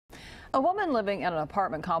A woman living in an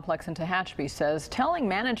apartment complex in Tehachapi says telling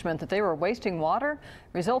management that they were wasting water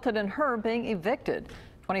resulted in her being evicted.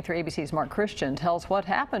 23 ABC's Mark Christian tells what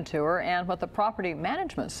happened to her and what the property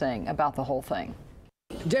management's saying about the whole thing.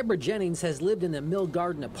 Deborah Jennings has lived in the Mill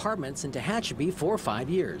Garden Apartments in Tehachapi for 5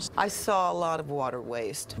 years. I saw a lot of water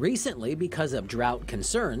waste. Recently, because of drought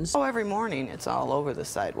concerns, Every morning it's all over the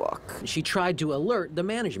sidewalk. she tried to alert the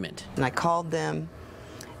management. And I called them,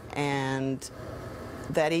 and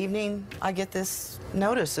that evening I get this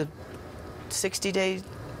notice, a 60-day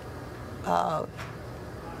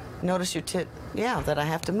notice that I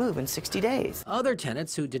have to move in 60 days. Other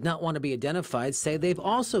tenants who did not want to be identified say they've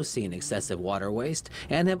also seen excessive water waste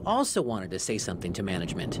and have also wanted to say something to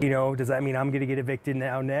management. You know, does that mean I'm going to get evicted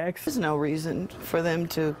now next? There's no reason for them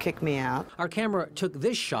to kick me out. Our camera took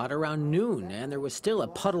this shot around noon, and there was still a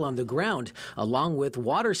puddle on the ground, along with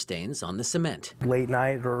water stains on the cement. Late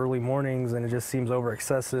night or early mornings, and it just seems over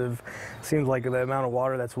excessive. Seems like the amount of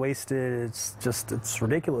water that's wasted, it's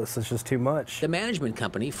ridiculous. It's just too much. The management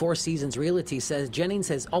company, Four Seasons Realty, says Jennings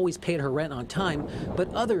has always paid her rent on time, but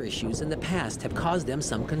other issues in the past have caused them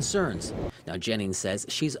some concerns. Now, Jennings says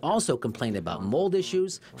she's also complained about mold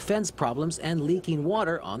issues, fence problems, and leaking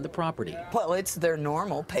water on the property. Well, it's their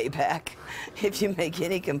normal payback if you make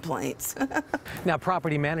any complaints. Now,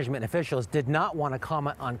 property management officials did not want to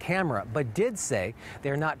comment on camera, but did say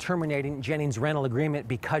they're not terminating Jennings' rental agreement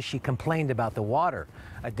because she complained about the water.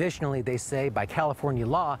 Additionally, they say by California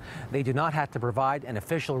law, they do not have to provide an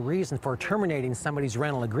official reason for terminating somebody's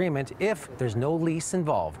rental agreement if there's no lease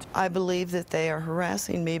involved. I believe that they are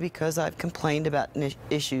harassing me because I've complained about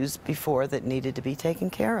issues before that needed to be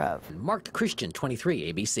taken care of. Mark Christian,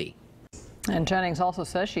 23 ABC. And Jennings also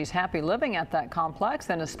says she's happy living at that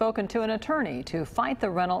complex and has spoken to an attorney to fight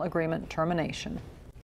the rental agreement termination.